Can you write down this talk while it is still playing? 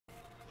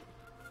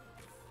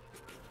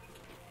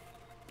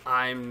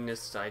I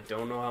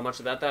don't know how much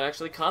of that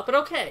actually caught, but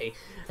okay.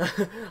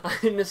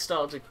 I'm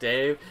Nostalgic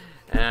Dave,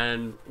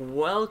 and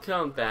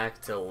welcome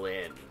back to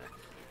Lynne.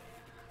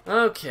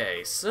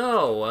 Okay,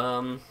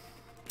 so,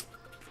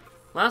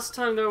 last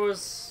time there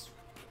was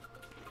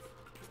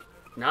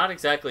not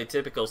exactly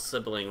typical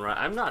sibling, right?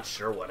 I'm not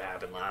sure what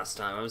happened last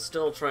time. I'm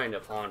still trying to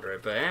ponder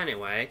it, but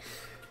anyway,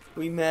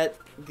 we met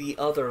the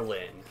other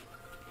Lynne.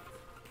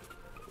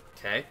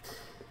 Okay.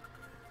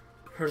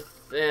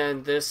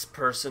 And this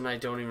person, I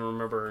don't even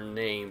remember her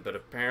name, but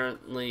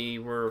apparently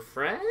we're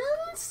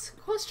friends?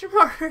 Question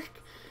mark?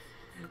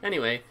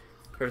 Anyway,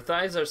 her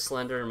thighs are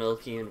slender,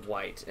 milky, and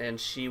white, and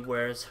she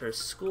wears her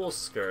school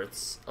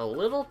skirts a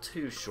little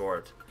too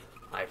short.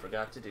 I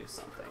forgot to do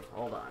something.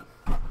 Hold on.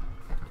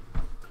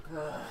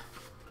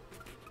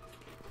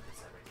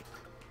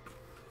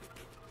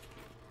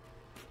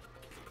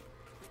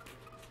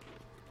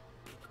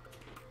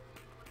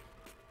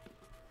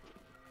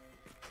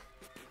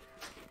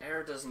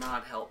 Air does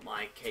not help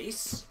my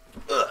case.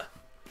 Ugh.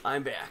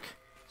 I'm back.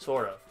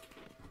 Sort of.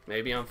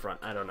 Maybe I'm front.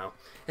 I don't know.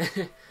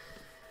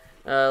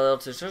 A little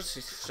too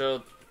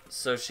short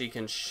so she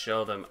can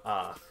show them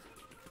off.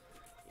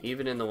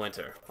 Even in the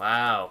winter.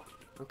 Wow.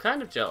 I'm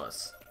kind of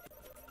jealous.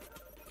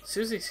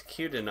 Susie's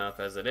cute enough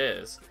as it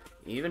is.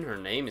 Even her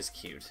name is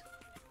cute.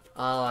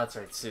 Oh, that's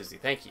right, Susie.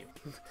 Thank you.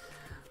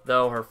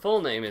 Though her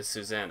full name is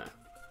Susanna.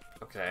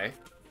 Okay.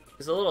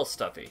 It's a little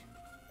stuffy.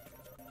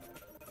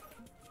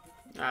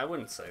 I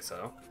wouldn't say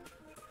so.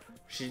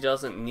 She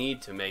doesn't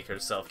need to make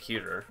herself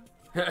cuter.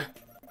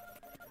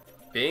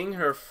 Being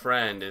her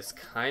friend is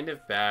kind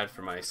of bad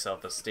for my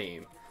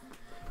self-esteem.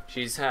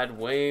 She's had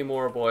way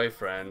more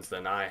boyfriends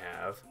than I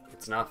have.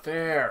 It's not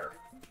fair.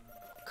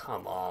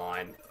 Come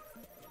on.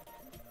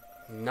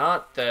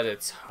 Not that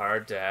it's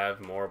hard to have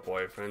more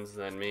boyfriends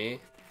than me.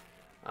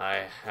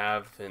 I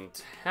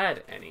haven't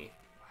had any.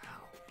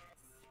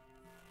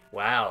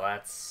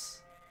 Wow.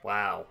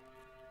 Wow.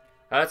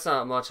 That's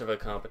not much of a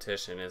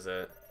competition, is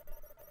it?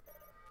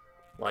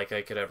 Like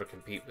I could ever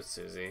compete with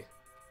Susie.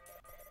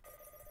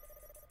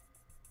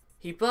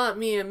 He bought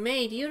me a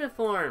maid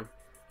uniform!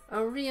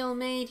 A real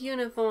maid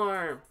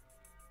uniform!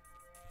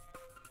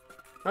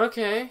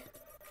 Okay.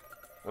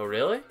 Oh,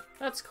 really?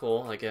 That's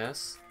cool, I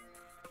guess.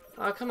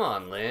 Aw, come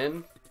on,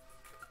 Lynne.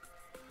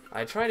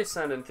 I try to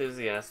sound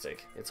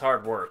enthusiastic. It's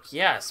hard work.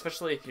 Yeah,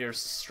 especially if you're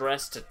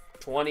stressed to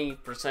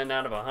 20%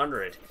 out of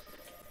 100.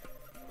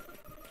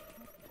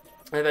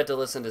 I've had to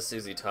listen to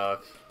Susie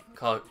talking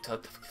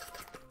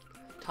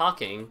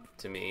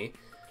to me,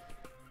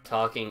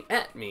 talking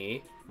at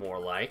me, more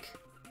like,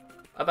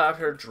 about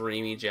her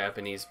dreamy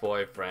Japanese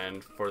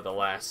boyfriend for the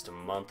last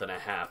month and a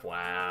half.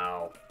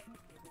 Wow.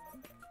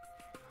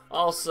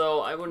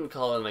 Also, I wouldn't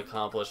call it an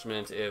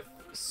accomplishment if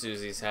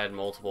Susie's had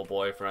multiple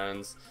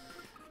boyfriends.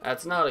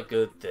 That's not a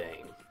good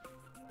thing.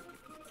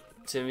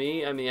 To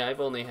me, I mean,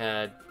 I've only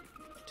had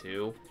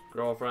 2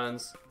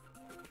 girlfriends.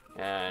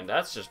 And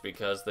that's just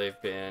because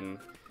they've been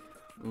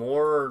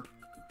more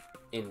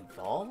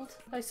involved,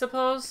 I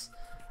suppose.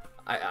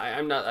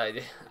 I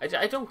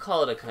don't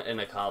call it an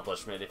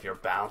accomplishment if you're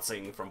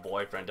bouncing from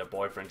boyfriend to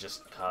boyfriend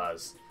just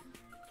cause.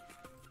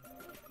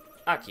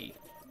 Aki.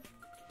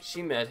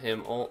 She met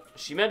him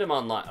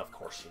online. Of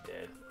course she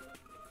did.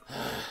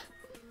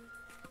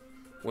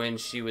 When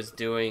she was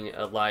doing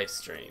a live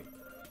stream.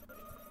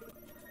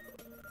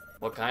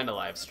 What kind of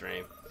live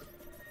stream?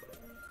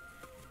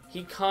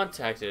 He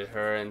contacted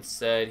her and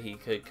said he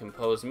could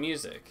compose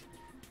music,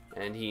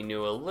 and he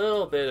knew a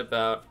little bit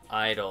about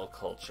idol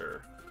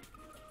culture.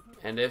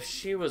 And if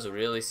she was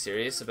really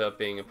serious about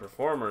being a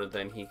performer,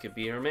 then he could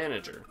be her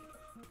manager.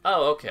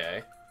 Oh,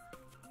 okay.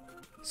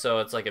 So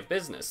it's like a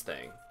business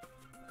thing.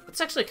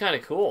 It's actually kind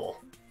of cool.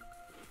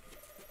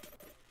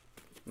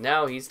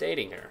 Now he's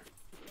dating her.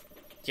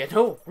 Yeah,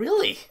 no,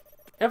 really?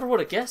 Never would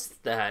have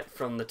guessed that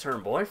from the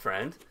term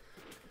boyfriend.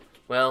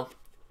 Well,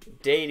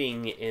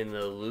 dating in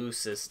the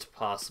loosest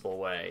possible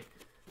way,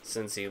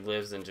 since he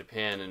lives in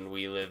Japan and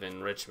we live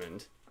in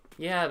Richmond.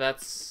 Yeah,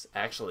 that's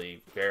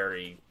actually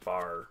very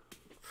far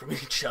from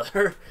each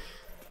other.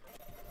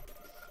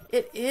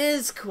 It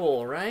is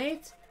cool,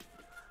 right?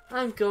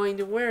 I'm going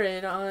to wear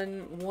it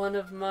on one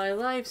of my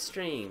live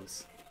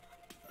streams.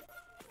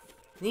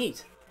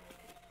 Neat.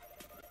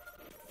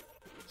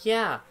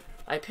 Yeah,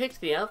 I picked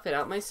the outfit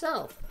out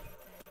myself.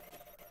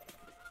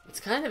 It's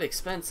kind of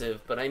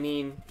expensive, but I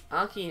mean,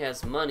 Aki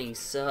has money,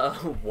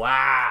 so...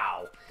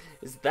 Wow!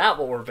 Is that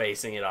what we're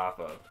basing it off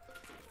of?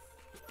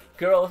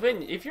 Girl,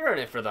 if you're in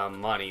it for the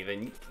money,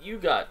 then you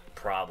got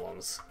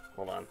problems.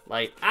 Hold on.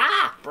 Light.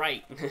 Ah!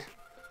 Bright!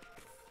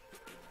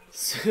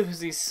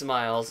 Susie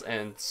smiles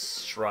and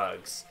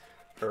shrugs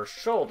her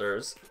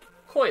shoulders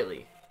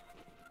coyly.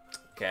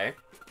 Okay.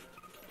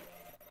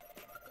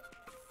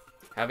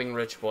 Having a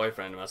rich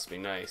boyfriend must be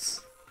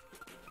nice.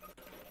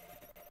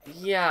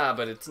 Yeah,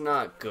 but it's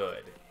not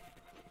good.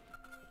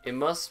 It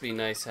must be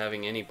nice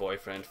having any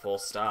boyfriend, full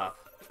stop.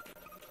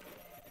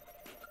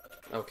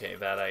 Okay,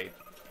 that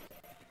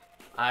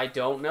I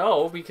don't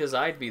know, because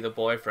I'd be the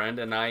boyfriend,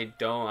 and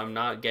I'm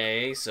not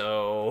gay,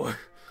 so...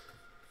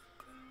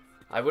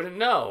 I wouldn't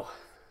know.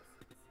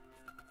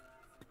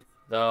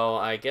 Though,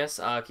 I guess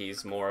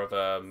Aki's more of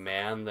a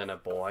man than a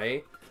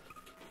boy.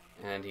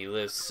 And he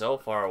lives so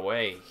far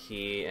away,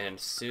 he and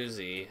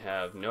Susie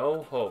have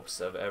no hopes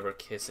of ever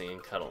kissing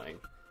and cuddling.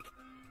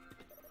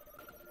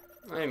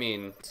 I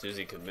mean,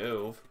 Susie could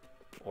move.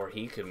 Or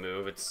he could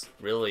move. It's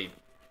really...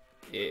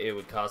 It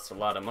would cost a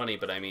lot of money,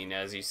 but I mean,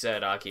 as you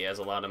said, Aki has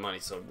a lot of money,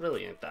 so it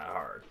really ain't that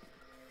hard.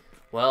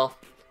 Well,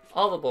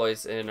 all the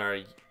boys in our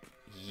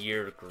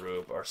year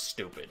group are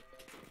stupid.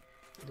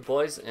 The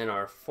boys in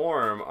our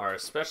form are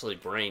especially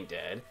brain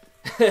dead.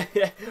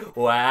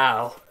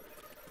 Wow.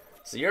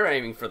 So you're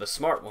aiming for the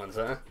smart ones,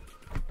 huh?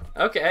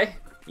 Okay.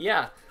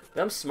 Yeah.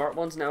 Them smart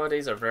ones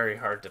nowadays are very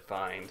hard to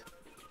find.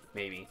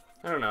 Maybe.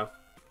 I don't know.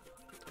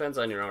 Depends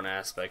on your own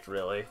aspect,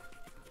 really.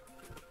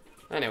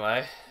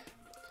 Anyway.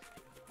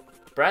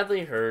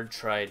 Bradley Hurd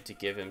tried to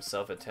give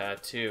himself a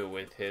tattoo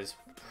with his...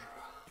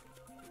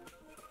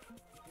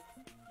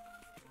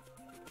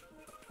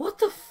 What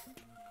the f...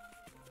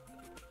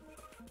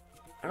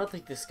 I don't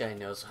think this guy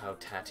knows how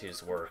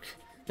tattoos work.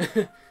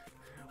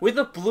 With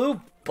a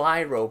blue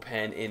biro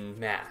pen in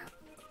math.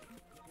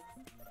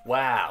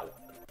 Wow.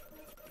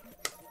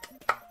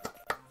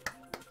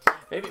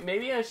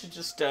 Maybe I should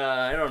just,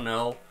 I don't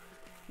know.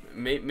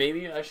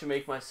 Maybe I should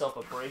make myself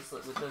a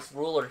bracelet with this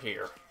ruler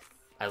here.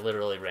 I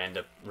literally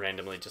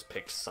randomly just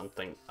picked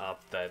something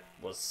up that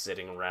was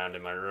sitting around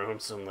in my room,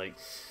 so I'm like,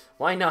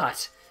 why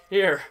not?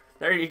 Here,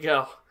 there you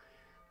go.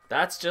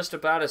 That's just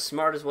about as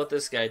smart as what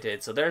this guy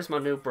did, so there's my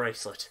new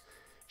bracelet.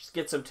 Just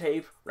get some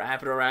tape,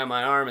 wrap it around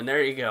my arm, and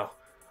there you go.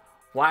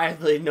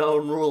 Widely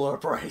known ruler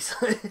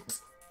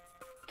bracelet.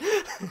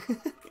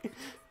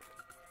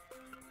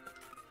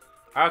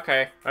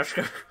 Okay, let's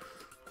go.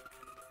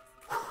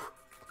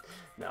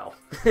 No.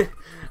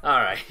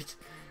 Alright.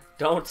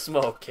 Don't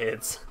smoke,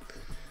 kids.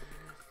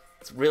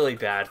 It's really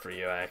bad for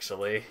you,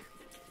 actually.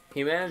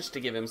 He managed to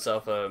give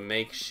himself a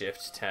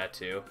makeshift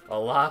tattoo, a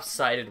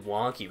lopsided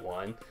wonky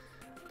one,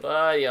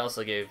 but he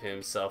also gave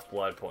himself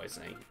blood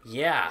poisoning.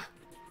 Yeah,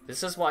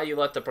 this is why you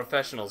let the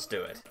professionals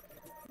do it.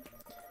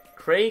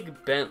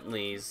 Craig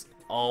Bentley's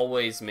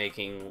always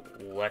making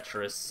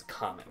lecherous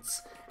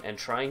comments and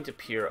trying to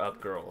peer up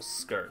girls'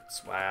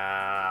 skirts.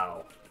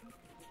 Wow.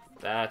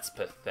 That's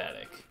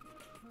pathetic.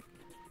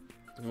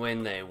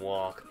 When they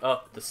walk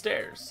up the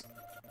stairs.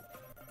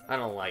 I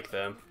don't like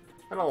them.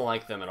 I don't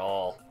like them at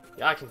all.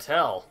 Yeah, I can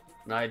tell.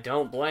 And I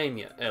don't blame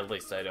you. At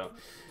least I don't.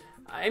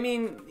 I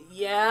mean,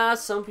 yeah,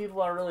 some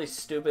people are really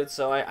stupid,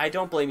 so I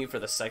don't blame you for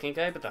the second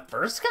guy, but the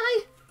first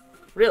guy?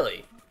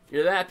 Really?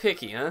 You're that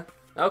picky, huh?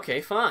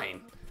 Okay,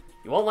 fine.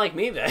 You won't like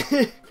me then.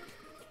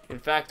 In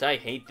fact, I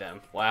hate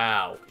them.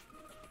 Wow.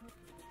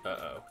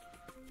 Uh-oh.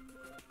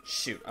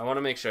 Shoot, I want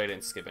to make sure I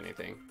didn't skip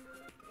anything.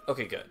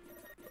 Okay, good.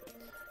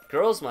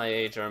 Girls my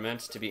age are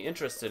meant to be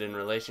interested in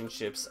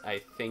relationships, I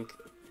think.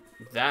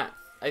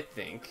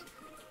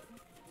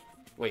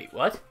 Wait,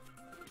 what?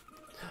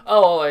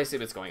 Oh, I see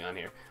what's going on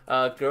here.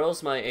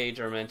 Girls my age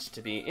are meant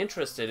to be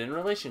interested in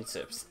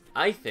relationships.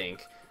 I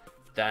think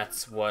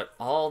that's what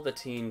all the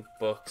teen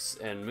books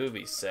and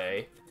movies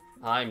say.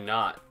 I'm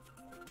not,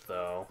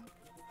 though.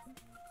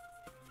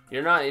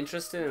 You're not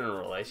interested in a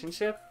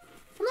relationship?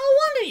 No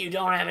wonder you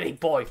don't have any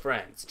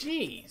boyfriends.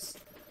 Jeez.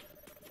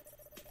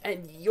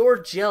 And you're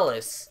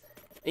jealous,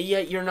 and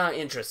yet you're not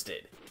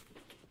interested.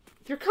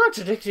 You're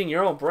contradicting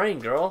your own brain,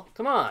 girl.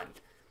 Come on.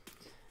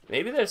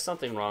 Maybe there's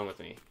something wrong with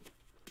me.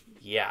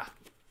 Yeah.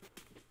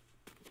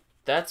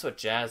 That's what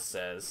Jazz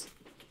says.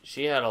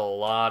 She had a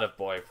lot of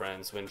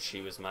boyfriends when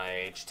she was my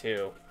age,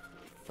 too.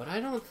 But I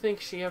don't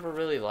think she ever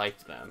really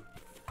liked them.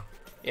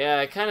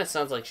 Yeah, it kind of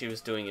sounds like she was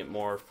doing it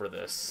more for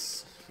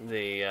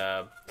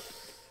the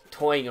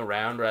toying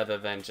around rather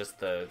than just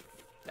the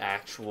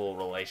actual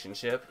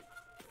relationship.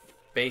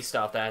 Based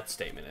off that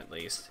statement, at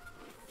least.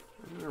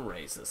 I'm gonna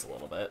raise this a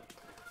little bit.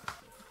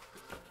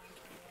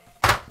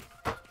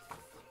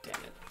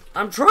 Damn it.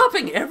 I'm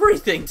dropping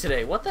everything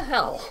today! What the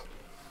hell?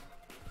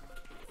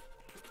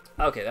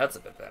 Okay, that's a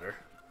bit better.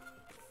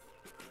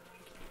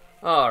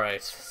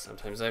 Alright,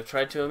 sometimes I've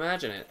tried to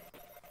imagine it.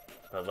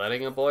 But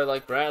letting a boy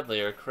like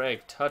Bradley or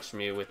Craig touch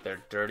me with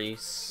their dirty,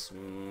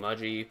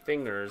 smudgy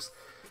fingers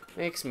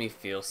makes me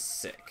feel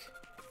sick.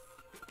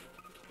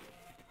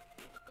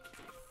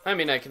 I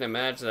mean, I can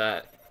imagine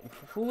that.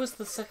 Who was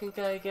the second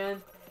guy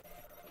again?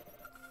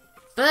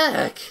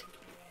 Fuck!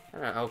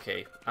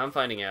 Okay, I'm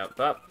finding out.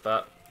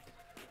 But.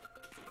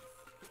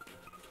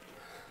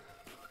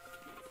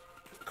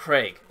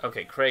 Craig.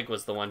 Okay, Craig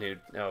was the one who...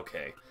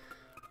 Okay.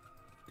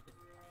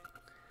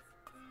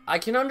 I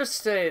can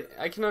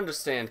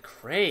understand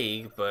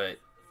Craig, but...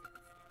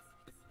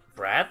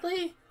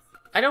 Bradley?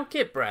 I don't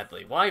get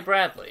Bradley. Why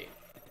Bradley?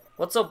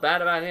 What's so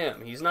bad about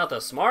him? He's not the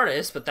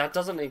smartest, but that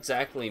doesn't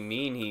exactly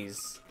mean he's...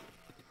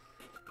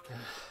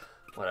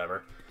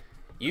 Whatever.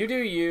 You do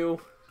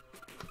you.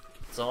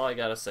 That's all I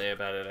gotta say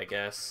about it, I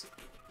guess.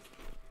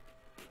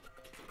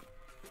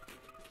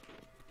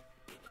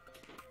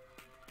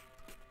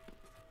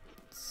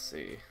 Let's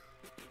see.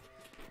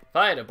 If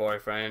I had a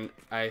boyfriend,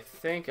 I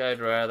think I'd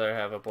rather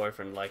have a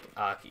boyfriend like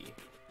Aki.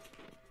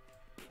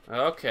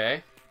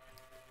 Okay.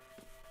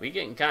 We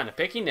getting kind of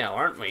picky now,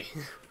 aren't we?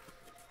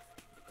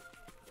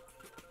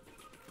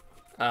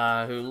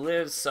 Who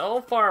lives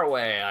so far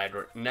away, I'd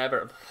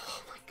never...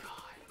 Oh my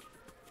god.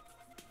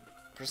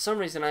 For some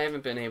reason, I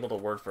haven't been able to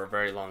word for a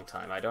very long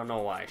time. I don't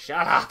know why.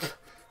 Shut up!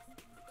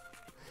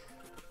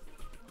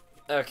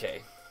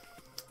 Okay.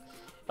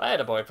 If I had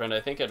a boyfriend,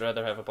 I think I'd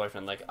rather have a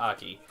boyfriend like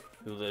Aki,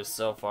 who lives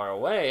so far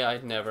away,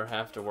 I'd never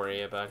have to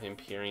worry about him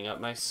peering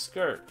up my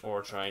skirt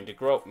or trying to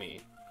grope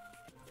me.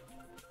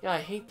 Yeah, I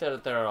hate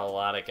that there are a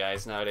lot of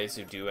guys nowadays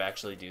who do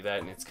actually do that,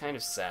 and it's kind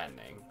of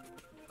saddening.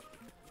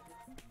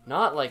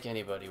 Not like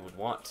anybody would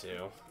want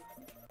to.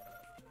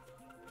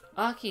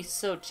 Aki's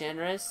so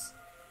generous.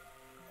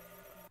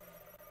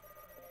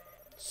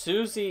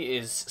 Susie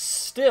is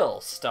still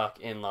stuck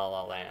in La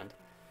La Land.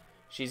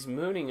 She's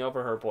mooning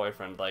over her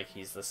boyfriend like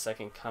he's the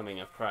second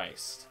coming of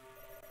Christ.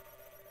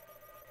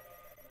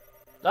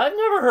 I've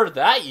never heard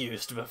that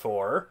used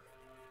before.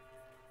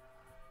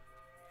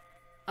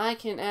 I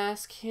can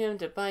ask him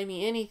to buy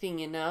me anything,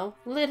 you know.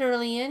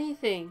 Literally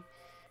anything.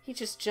 He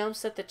just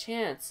jumps at the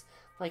chance,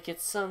 like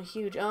it's some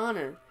huge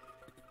honor.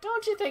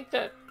 Don't you think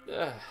that...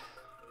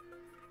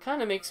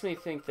 kind of makes me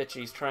think that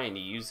she's trying to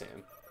use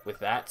him. With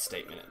that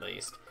statement, at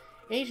least.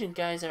 Asian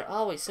guys are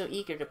always so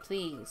eager to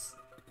please.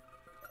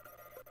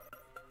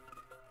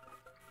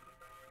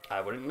 I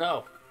wouldn't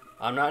know.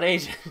 I'm not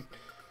Asian.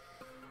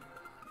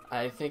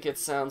 I think it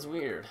sounds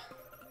weird.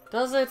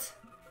 Does it?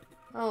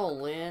 Oh,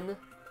 Lynn.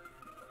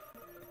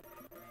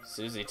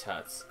 Susie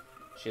tuts.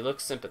 She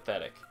looks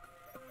sympathetic.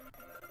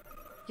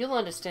 You'll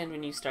understand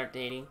when you start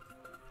dating.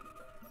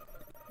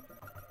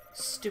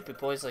 Stupid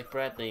boys like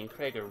Bradley and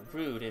Craig are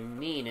rude and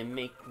mean and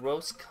make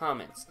gross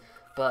comments.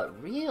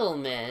 But real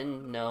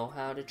men know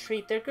how to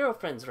treat their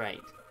girlfriends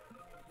right.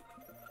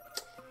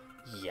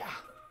 Yeah.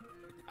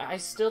 I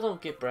still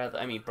don't get Bradley.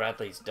 I mean,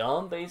 Bradley's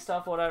dumb based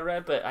off what I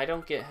read, but I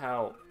don't get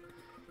how...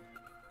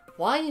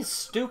 Why is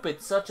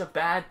stupid such a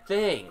bad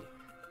thing?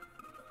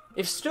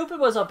 If stupid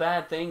was a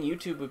bad thing,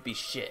 YouTube would be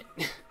shit.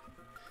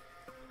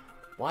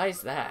 Why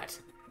is that?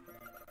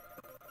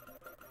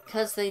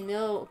 'Cause they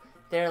know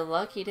they're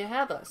lucky to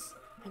have us.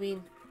 I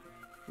mean,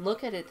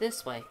 look at it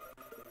this way.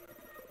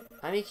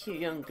 I'm a cute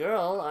young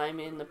girl. I'm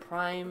in the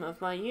prime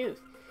of my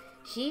youth.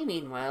 He,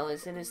 meanwhile,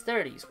 is in his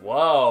 30s.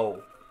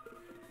 Whoa!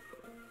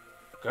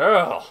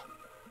 Girl!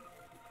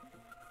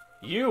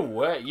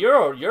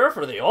 You're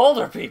for the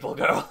older people,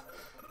 girl!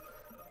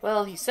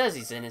 Well, he says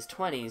he's in his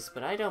 20s,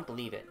 but I don't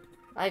believe it.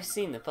 I've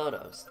seen the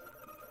photos.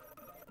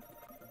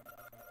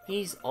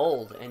 He's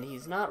old, and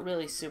he's not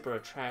really super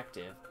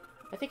attractive.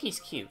 I think he's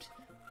cute,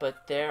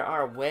 but there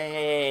are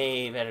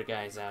way better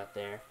guys out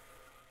there.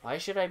 Why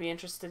should I be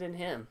interested in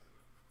him?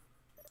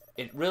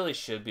 It really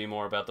should be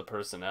more about the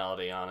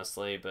personality,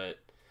 honestly, but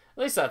at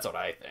least that's what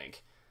I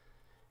think.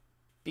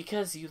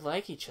 Because you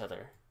like each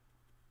other.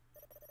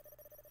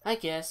 I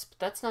guess, but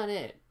that's not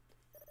it.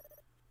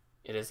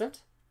 It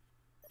isn't?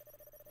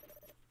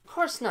 Of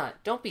course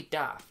not. Don't be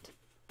daft.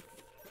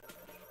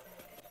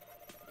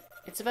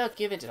 It's about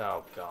giving to...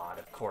 Oh, God.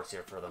 Of course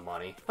you're for the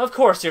money. Of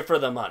course you're for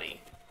the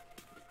money.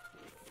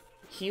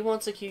 He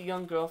wants a cute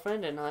young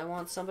girlfriend, and I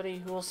want somebody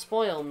who will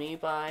spoil me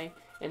buy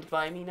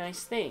me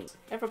nice things.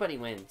 Everybody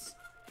wins.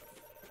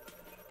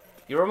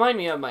 You remind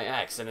me of my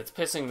ex, and it's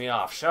pissing me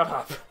off. Shut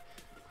up.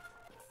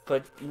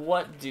 But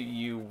what do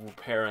your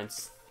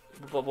parents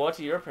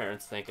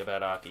think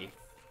about Aki?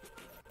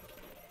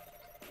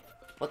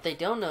 What they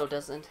don't know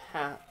doesn't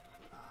have...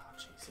 Oh,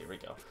 jeez, here we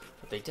go.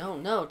 What they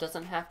don't know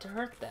doesn't have to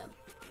hurt them.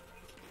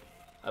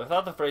 I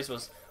thought the phrase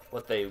was,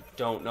 what they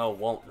don't know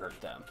won't hurt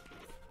them.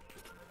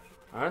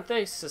 Aren't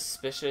they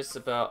suspicious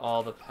about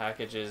all the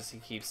packages he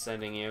keeps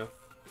sending you?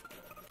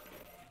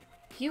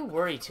 You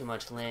worry too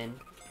much, Lynn.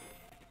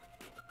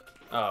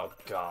 Oh,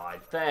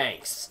 God.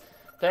 Thanks.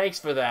 Thanks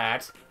for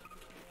that.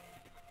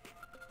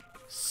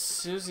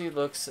 Susie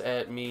looks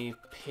at me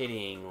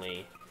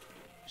pityingly.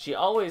 She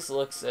always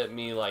looks at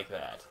me like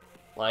that.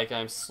 Like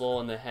I'm slow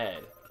in the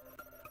head.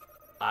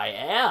 I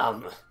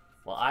am!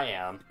 Well, I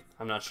am.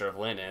 I'm not sure if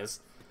Lynn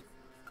is.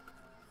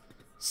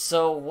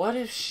 So, what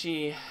if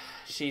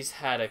she's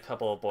had a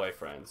couple of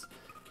boyfriends?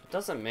 It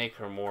doesn't make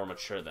her more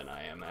mature than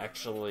I am.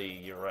 Actually,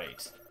 you're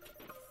right.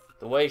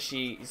 The way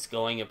she's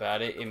going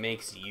about it, it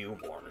makes you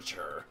more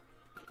mature.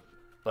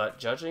 But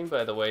judging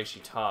by the way she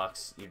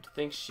talks, you'd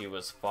think she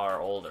was far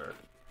older.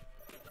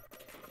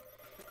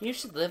 You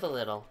should live a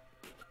little.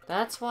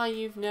 That's why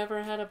you've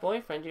never had a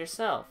boyfriend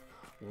yourself.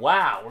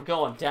 Wow, we're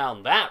going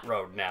down that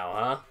road now,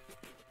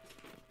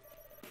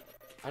 huh?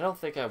 I don't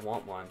think I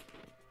want one.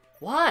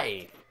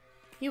 Why?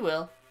 You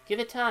will. Give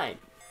it time.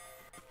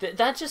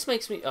 That just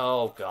makes me...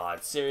 Oh,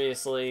 God.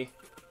 Seriously?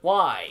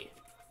 Why?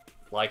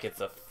 Like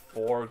it's a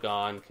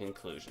foregone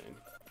conclusion.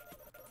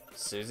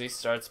 Susie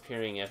starts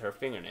peering at her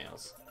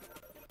fingernails.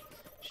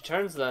 She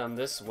turns them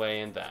this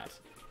way and that,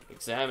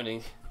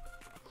 examining...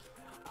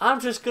 I'm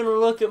just gonna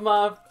look at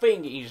my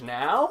fingies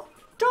now.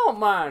 Don't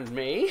mind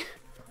me.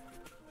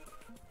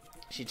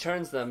 She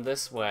turns them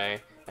this way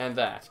and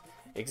that,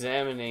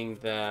 examining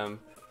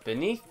them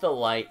beneath the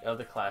light of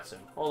the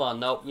classroom. Hold on,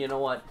 nope, you know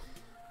what?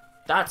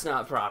 That's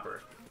not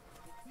proper.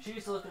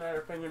 She's looking at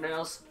her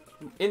fingernails.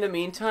 In the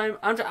meantime,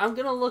 I'm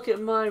gonna look at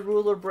my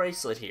ruler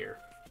bracelet here.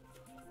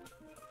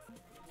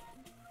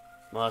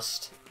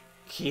 Must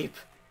keep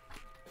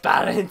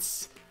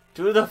balance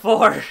to the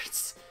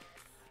force.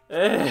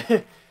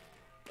 Okay,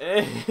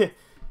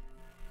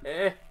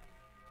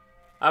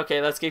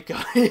 let's keep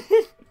going.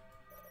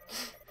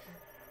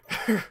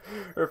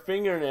 Her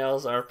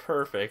fingernails are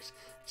perfect,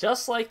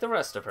 just like the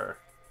rest of her.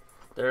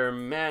 They're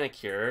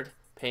manicured,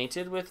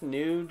 painted with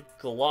nude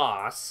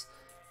gloss.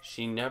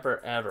 She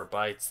never ever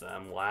bites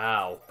them.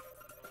 Wow.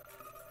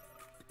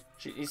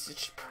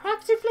 She's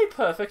practically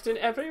perfect in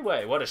every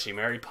way. What is she,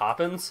 Mary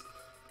Poppins?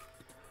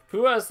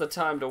 Who has the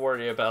time to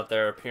worry about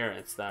their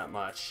appearance that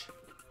much?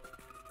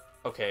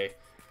 Okay,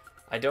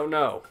 I don't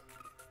know.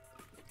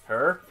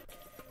 Her?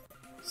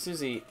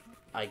 Susie,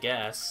 I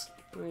guess.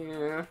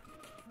 Yeah.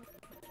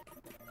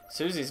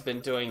 Susie's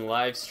been doing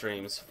live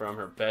streams from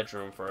her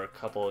bedroom for a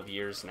couple of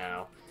years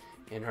now,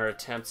 in her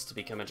attempts to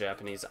become a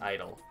Japanese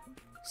idol.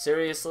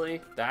 Seriously?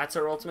 That's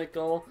her ultimate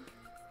goal?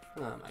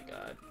 Oh my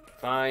god.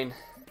 Fine.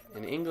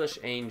 An English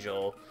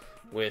angel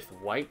with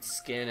white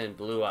skin and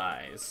blue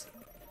eyes.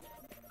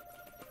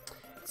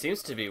 It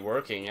seems to be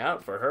working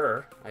out for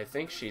her. I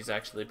think she's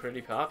actually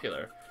pretty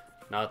popular.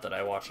 Not that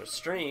I watch her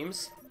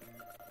streams.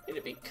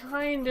 It'd be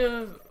kind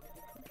of...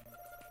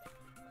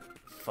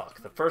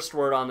 Fuck, the first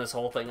word on this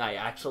whole thing I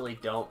actually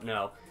don't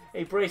know.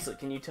 Hey, Bracelet,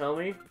 can you tell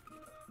me?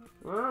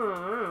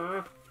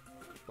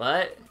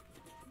 What?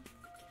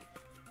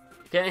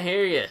 Can't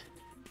hear you.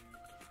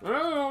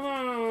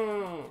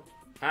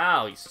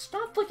 Ow, you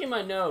stop flicking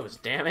my nose,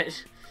 damn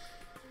it.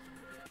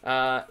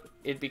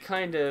 It'd be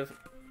kind of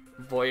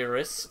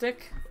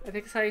voyeuristic, I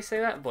think is how you say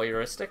that.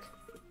 Voyeuristic.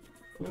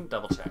 Let me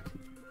double check.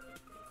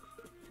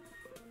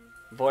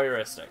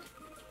 Voyeuristic.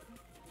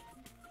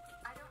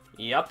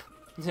 Yup.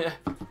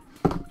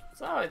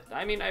 So,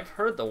 I mean, I've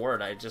heard the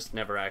word, I just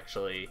never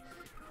actually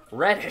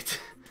read it.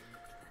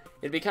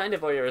 It'd be kind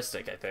of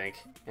voyeuristic, I think.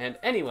 And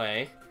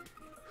anyway,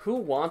 who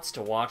wants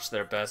to watch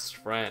their best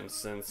friend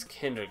since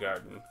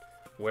kindergarten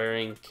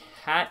wearing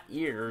cat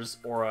ears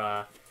or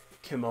a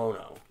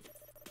kimono?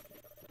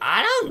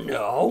 I don't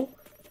know!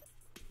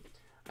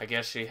 I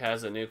guess she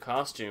has a new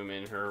costume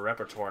in her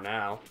repertoire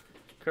now,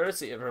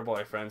 courtesy of her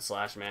boyfriend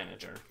 /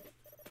 manager.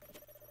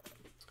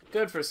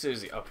 Good for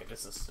Susie. Okay,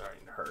 this is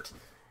starting to hurt.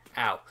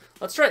 Ow.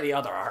 Let's try the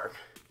other arm.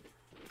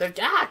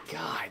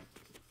 God.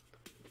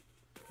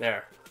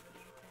 There.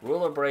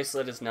 Ruler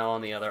bracelet is now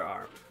on the other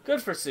arm.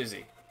 Good for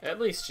Susie.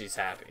 At least she's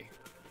happy.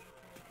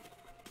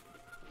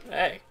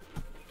 Hey.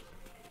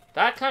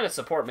 That kind of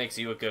support makes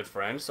you a good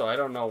friend, so I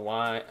don't know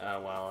why...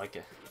 well,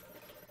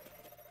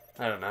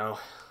 I don't know.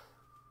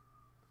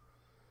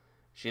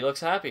 She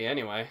looks happy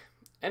anyway.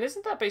 And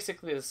isn't that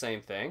basically the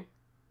same thing?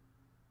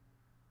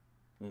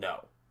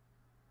 No.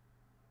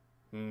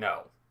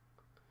 No.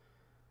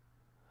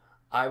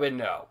 I would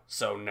know,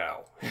 so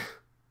no.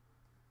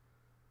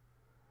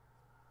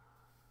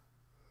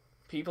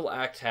 People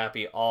act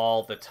happy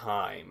all the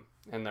time,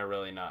 and they're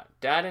really not.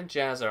 Dad and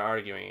Jazz are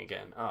arguing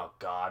again. Oh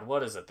god,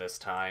 what is it this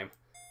time?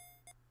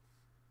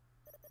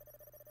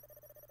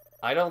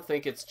 I don't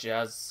think it's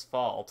Jazz's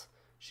fault.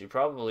 She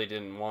probably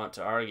didn't want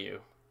to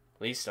argue.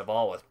 Least of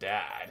all with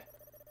Dad.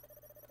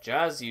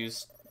 Jazz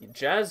used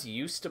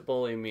to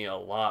bully me a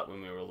lot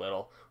when we were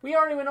little. We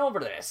already went over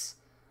this!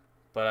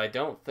 But I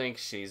don't think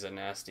she's a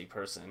nasty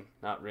person.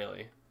 Not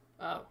really.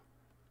 Oh.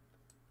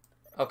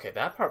 Okay,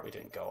 that part we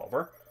didn't go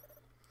over.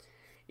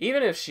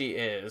 Even if she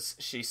is,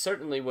 she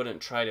certainly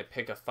wouldn't try to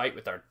pick a fight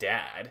with our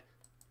dad.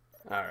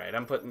 Alright,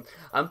 I'm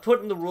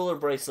putting the ruler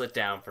bracelet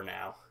down for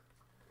now.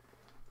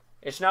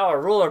 It's now a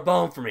ruler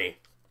bone for me.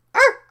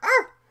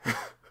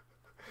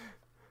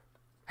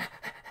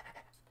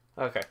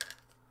 Okay.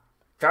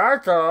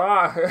 That's a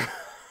lot.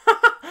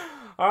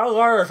 I'm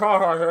gonna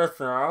talk about this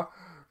now.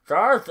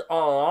 That's a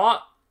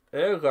lot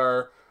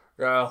bigger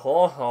than a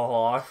whole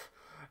horse,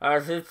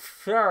 as it's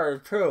scary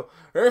too.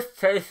 This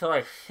tastes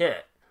like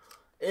shit.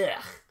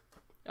 Ugh.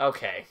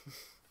 Okay.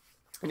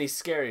 And he's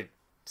scary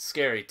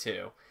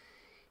too.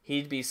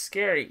 He'd be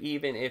scary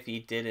even if he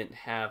didn't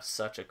have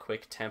such a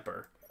quick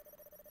temper.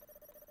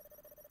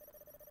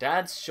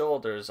 Dad's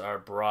shoulders are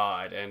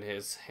broad and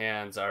his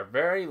hands are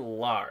very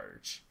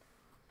large.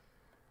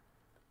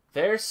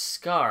 They're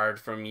scarred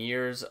from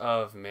years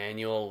of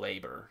manual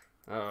labor.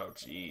 Oh,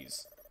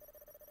 jeez.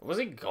 What was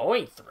he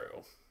going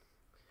through?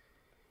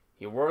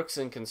 He works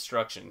in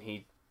construction.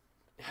 He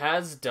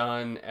has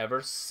done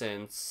ever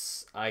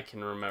since I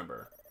can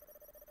remember.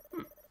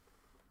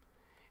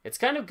 It's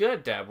kind of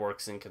good Dad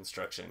works in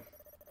construction.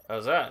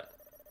 How's that?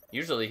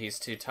 Usually he's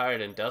too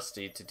tired and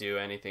dusty to do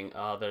anything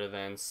other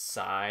than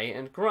sigh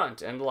and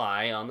grunt and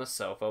lie on the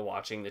sofa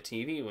watching the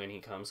TV when he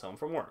comes home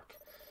from work.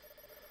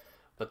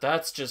 But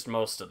that's just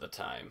most of the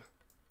time.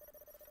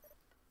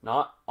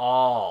 Not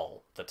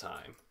all the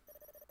time.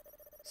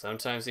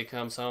 Sometimes he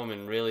comes home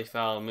in really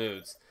foul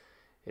moods,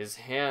 His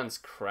hands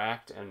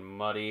cracked and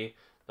muddy,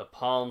 the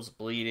palms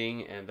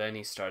bleeding, and then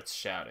he starts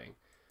shouting.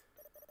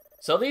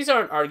 So these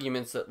aren't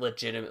arguments that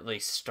legitimately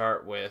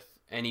start with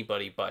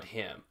anybody but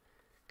him.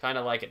 Kind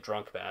of like a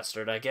drunk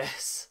bastard, I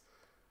guess.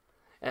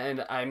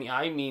 And I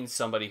mean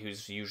somebody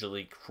who's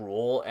usually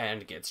cruel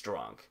and gets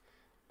drunk.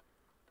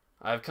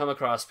 I've come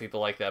across people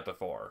like that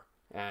before,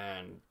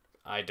 and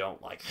I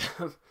don't like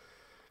them.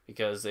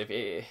 Because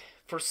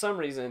for some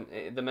reason,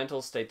 the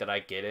mental state that I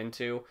get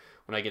into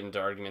when I get into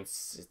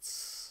arguments,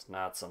 it's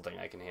not something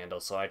I can handle,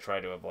 so I try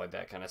to avoid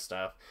that kind of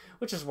stuff.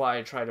 Which is why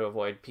I try to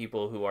avoid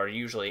people who are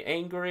usually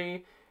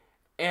angry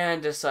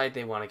and decide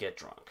they want to get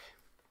drunk.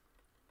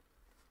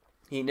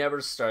 He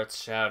never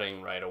starts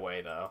shouting right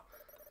away, though.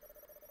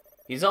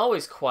 He's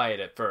always quiet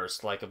at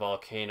first, like a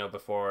volcano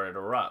before it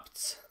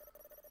erupts.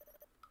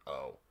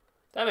 Oh,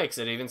 that makes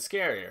it even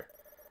scarier.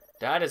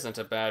 Dad isn't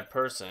a bad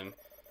person.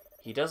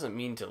 He doesn't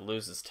mean to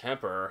lose his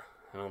temper.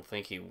 I don't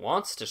think he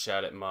wants to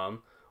shout at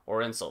Mom,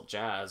 or insult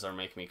Jazz, or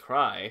make me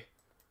cry.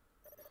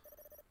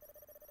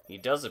 He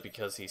does it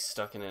because he's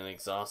stuck in an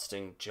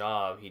exhausting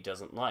job he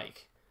doesn't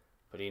like.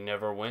 But he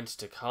never went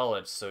to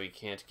college, so he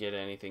can't get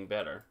anything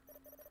better.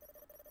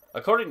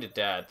 According to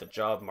Dad, the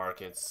job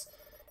market's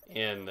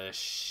in the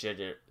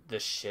shitter. The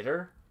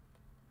shitter?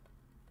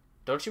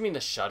 Don't you mean the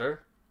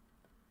shutter?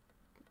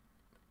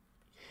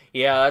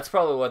 Yeah, that's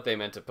probably what they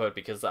meant to put,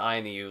 because the I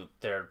and the U,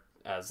 they're,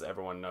 as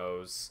everyone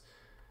knows,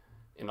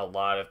 in a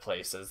lot of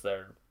places,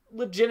 they're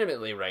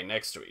legitimately right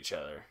next to each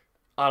other.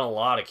 On a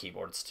lot of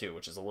keyboards, too,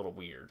 which is a little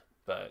weird,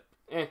 but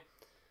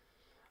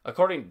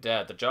According to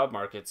Dad, the job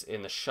market's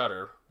in the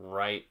shutter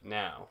right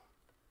now.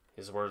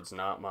 His words,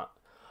 not my...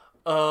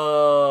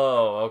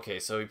 Oh, okay,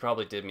 so he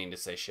probably did mean to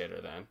say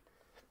shitter then.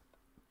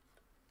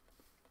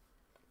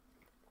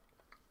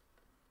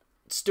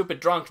 Stupid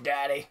drunk,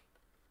 Daddy.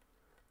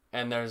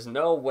 And there's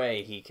no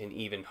way he can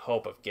even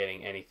hope of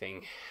getting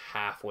anything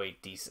halfway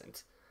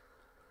decent.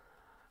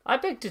 I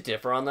beg to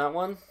differ on that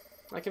one.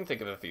 I can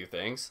think of a few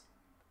things.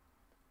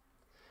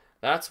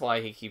 That's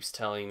why he keeps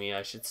telling me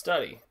I should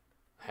study.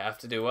 I have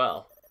to do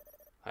well.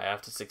 I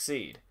have to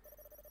succeed.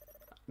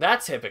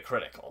 That's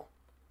hypocritical.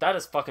 That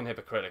is fucking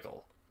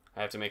hypocritical.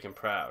 I have to make him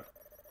proud.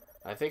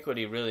 I think what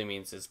he really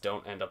means is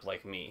don't end up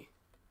like me.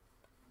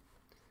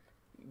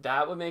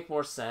 That would make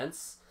more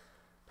sense.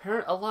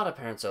 A lot of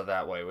parents are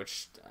that way,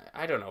 which,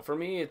 I don't know. For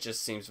me, it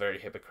just seems very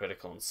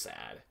hypocritical and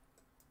sad.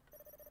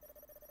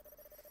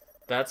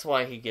 That's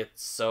why he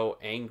gets so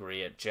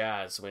angry at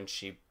Jazz when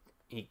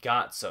he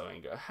got so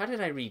angry. How did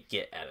I read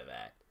get out of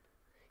that?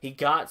 He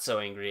got so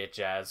angry at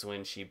Jazz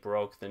when she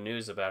broke the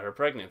news about her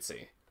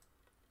pregnancy.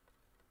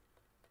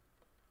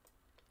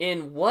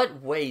 In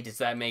what way does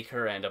that make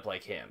her end up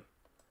like him?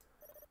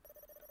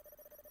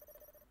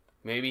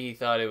 Maybe he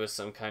thought it was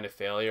some kind of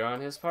failure on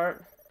his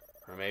part?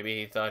 Or maybe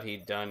he thought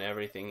he'd done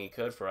everything he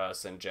could for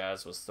us and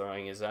Jazz was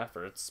throwing his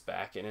efforts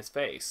back in his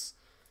face.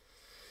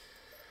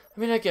 I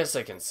mean, I guess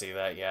I can see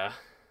that, yeah.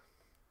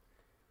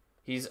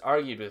 He's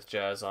argued with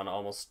Jazz on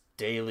almost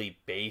daily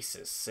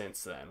basis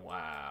since then.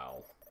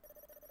 Wow.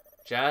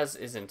 Jazz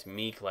isn't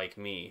meek like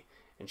me,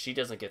 and she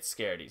doesn't get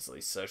scared easily,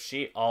 so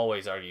she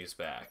always argues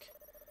back.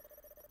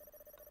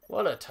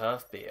 What a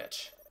tough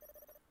bitch.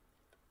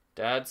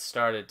 Dad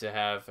started to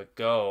have a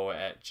go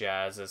at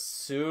Jazz as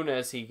soon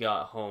as he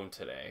got home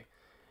today,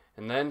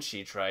 and then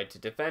she tried to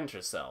defend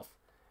herself,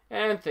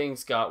 and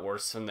things got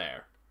worse from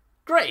there.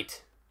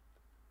 Great!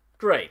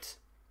 Great.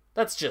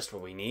 That's just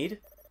what we need.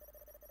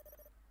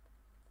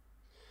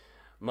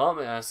 Mom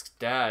asked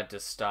Dad to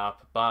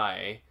stop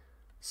by.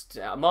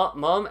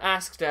 Mom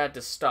asked Dad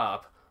to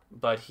stop,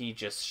 but he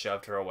just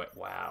shoved her away.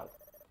 Wow.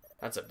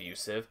 That's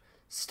abusive.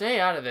 Stay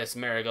out of this,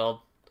 Marigold.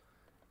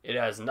 It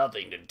has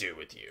nothing to do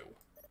with you.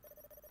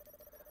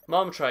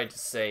 Mom tried to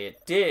say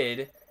it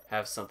did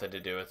have something to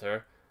do with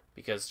her,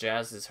 because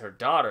Jazz is her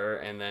daughter,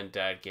 and then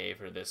Dad gave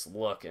her this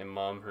look, and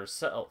Mom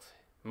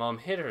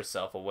hid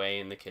herself away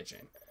in the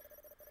kitchen.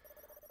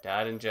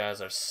 Dad and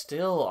Jazz are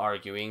still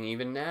arguing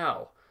even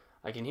now.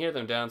 I can hear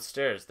them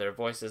downstairs, their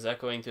voices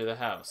echoing through the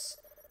house.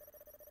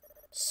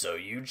 So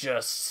you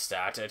just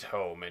sat at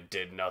home and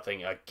did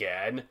nothing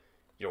again?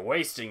 You're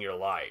wasting your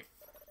life.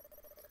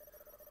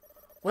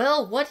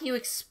 Well, what do you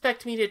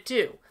expect me to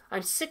do?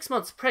 I'm 6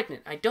 months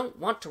pregnant. I don't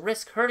want to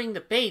risk hurting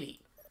the baby.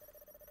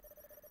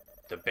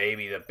 The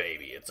baby.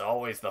 It's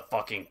always the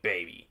fucking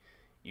baby.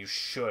 You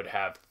should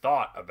have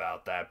thought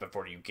about that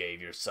before you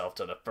gave yourself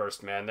to the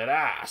first man that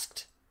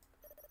asked.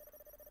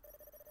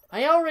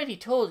 I already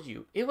told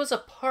you. It was a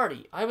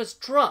party. I was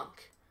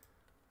drunk.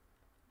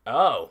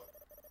 Oh.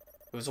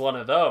 It was one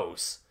of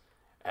those.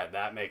 And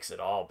that makes it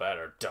all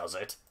better, does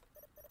it?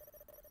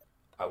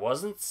 I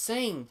wasn't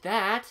saying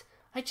that.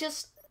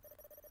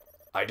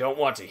 I don't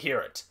want to hear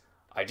it.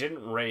 I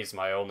didn't raise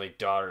my only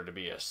daughter to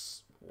be a...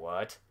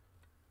 What?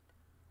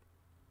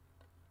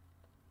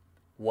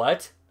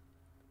 What?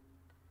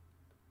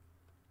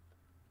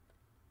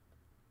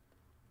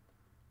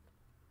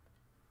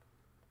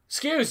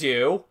 Excuse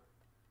you?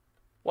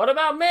 What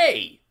about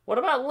me? What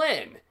about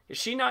Lynne? Is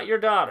she not your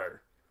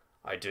daughter?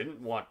 I don't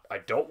want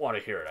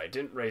to hear it. I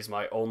didn't raise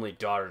my only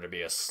daughter to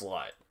be a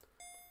slut.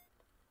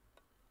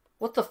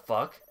 What the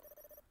fuck?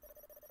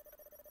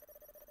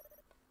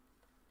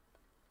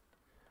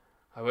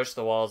 I wish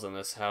the walls in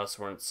this house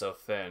weren't so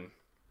thin.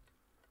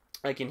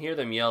 I can hear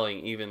them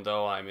yelling even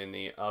though I'm in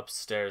the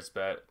upstairs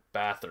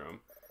bathroom.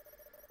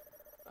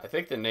 I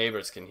think the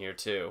neighbors can hear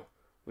too.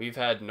 We've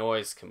had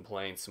noise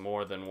complaints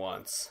more than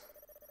once.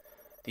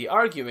 The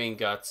arguing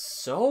got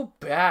so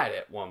bad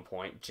at one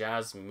point,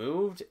 Jazz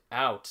moved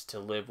out to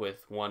live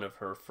with one of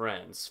her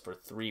friends for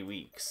 3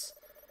 weeks.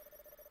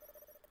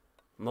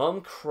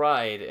 Mom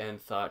cried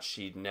and thought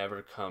she'd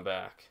never come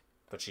back,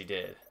 but she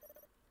did.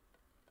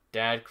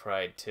 Dad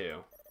cried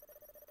too.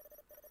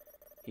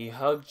 He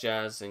hugged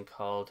Jazz and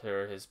called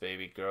her his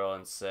baby girl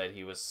and said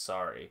he was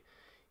sorry.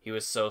 He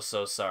was so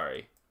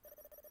sorry.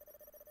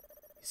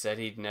 He said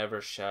he'd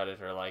never shout at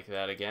her like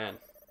that again.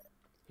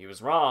 He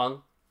was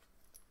wrong.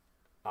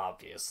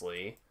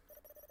 Obviously.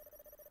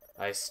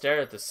 I stare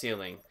at the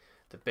ceiling.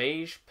 The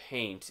beige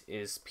paint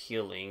is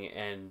peeling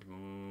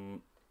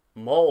and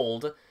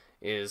mold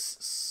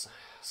is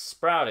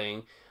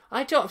sprouting.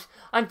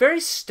 I'm very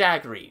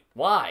staggery.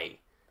 Why?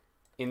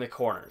 In the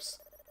corners.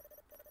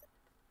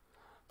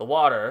 The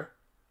water,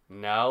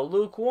 now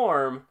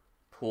lukewarm,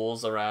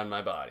 pools around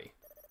my body.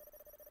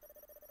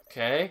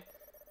 Okay?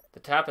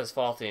 The tap is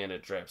faulty and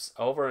it drips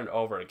over and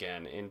over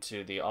again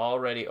into the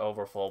already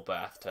overfull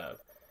bathtub.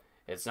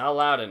 It's not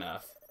loud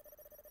enough.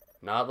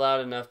 Not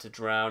loud enough to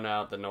drown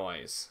out the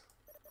noise.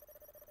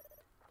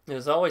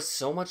 There's always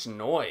so much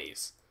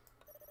noise.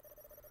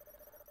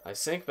 I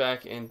sink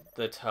back in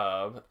the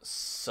tub,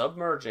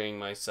 submerging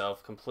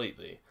myself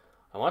completely.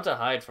 I want to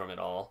hide from it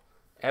all.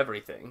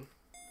 Everything.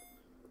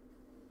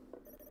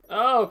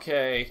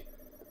 Okay.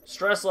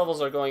 Stress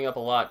levels are going up a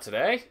lot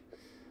today.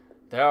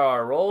 There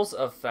are rolls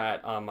of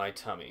fat on my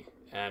tummy,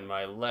 and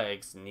my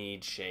legs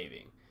need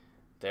shaving.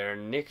 They're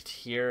nicked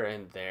here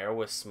and there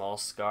with small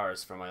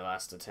scars from my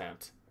last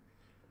attempt.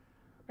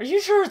 Are you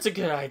sure it's a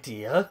good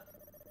idea?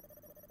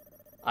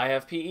 I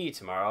have PE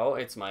tomorrow.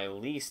 It's my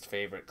least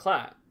favorite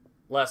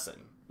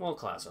lesson. Well,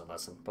 class or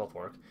lesson, both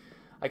work.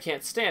 I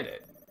can't stand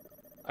it.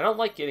 I don't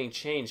like getting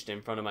changed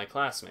in front of my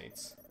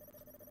classmates.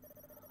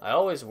 I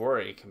always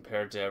worry,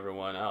 compared to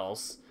everyone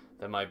else,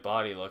 that my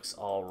body looks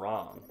all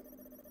wrong.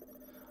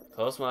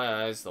 Close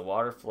my eyes, the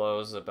water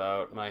flows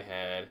about my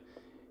head.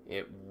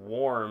 It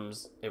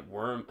worms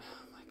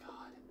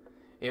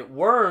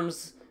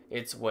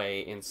its way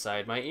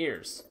inside my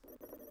ears.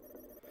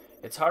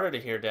 It's harder to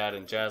hear Dad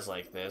and Jazz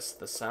like this.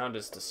 The sound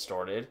is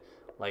distorted,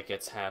 like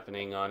it's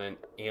happening on an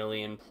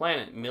alien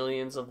planet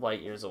millions of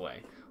light years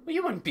away. Well,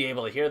 you wouldn't be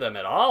able to hear them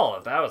at all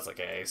if that was the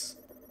case.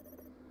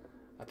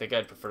 I think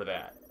I'd prefer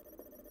that.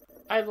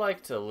 I'd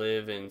like to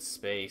live in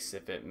space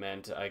if it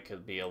meant I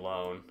could be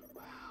alone.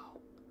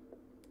 Wow.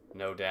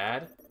 No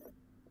Dad?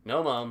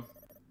 No Mom?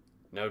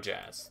 No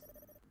Jazz.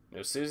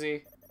 No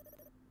Susie?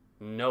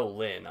 No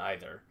Lynne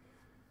either.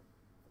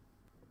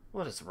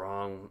 What is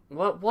wrong?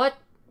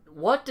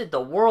 What did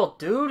the world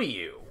do to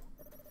you?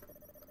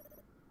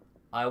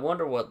 I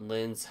wonder what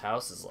Lynne's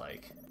house is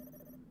like.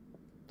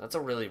 That's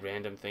a really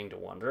random thing to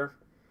wonder.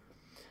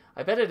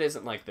 I bet it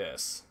isn't like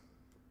this.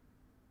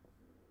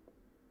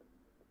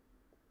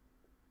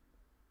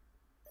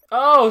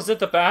 Oh, is it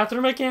the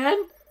bathroom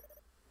again?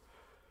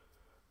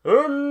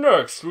 And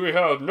next we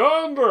have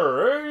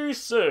number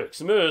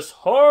 86. Miss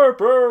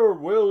Harper,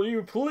 will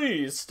you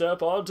please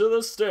step onto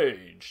the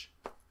stage?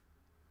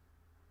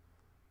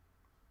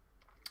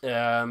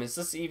 Is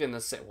this even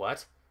the same?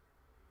 What?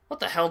 What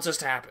the hell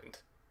just happened?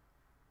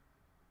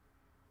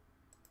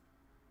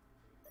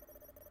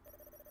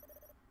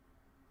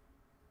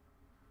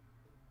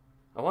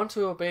 I want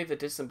to obey the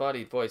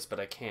disembodied voice, but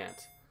I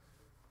can't.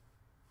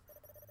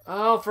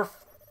 Oh, for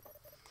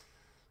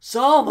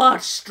so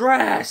much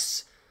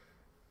stress!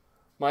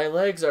 My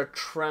legs are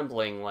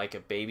trembling like a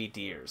baby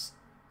deer's.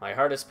 My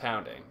heart is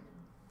pounding.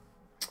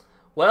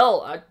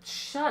 Well, I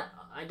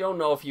don't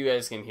know if you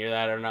guys can hear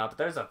that or not, but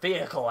there's a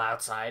vehicle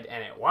outside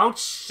and it won't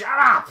shut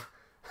up!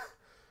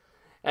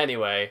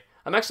 Anyway,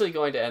 I'm actually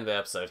going to end the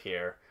episode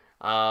here.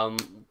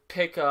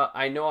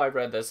 I know I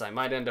read this. I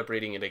might end up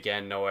reading it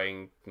again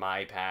knowing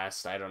my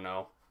past. I don't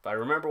know. If I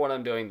remember what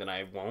I'm doing, then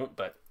I won't,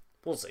 but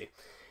we'll see.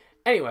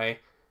 Anyway,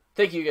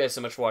 thank you guys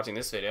so much for watching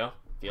this video.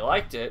 If you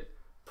liked it,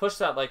 push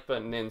that like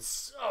button in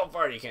so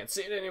far you can't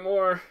see it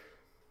anymore.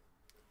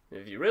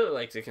 If you really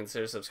liked it,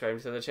 consider subscribing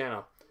to the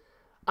channel.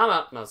 I'm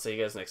out, and I'll see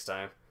you guys next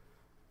time.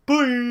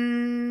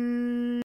 Bye!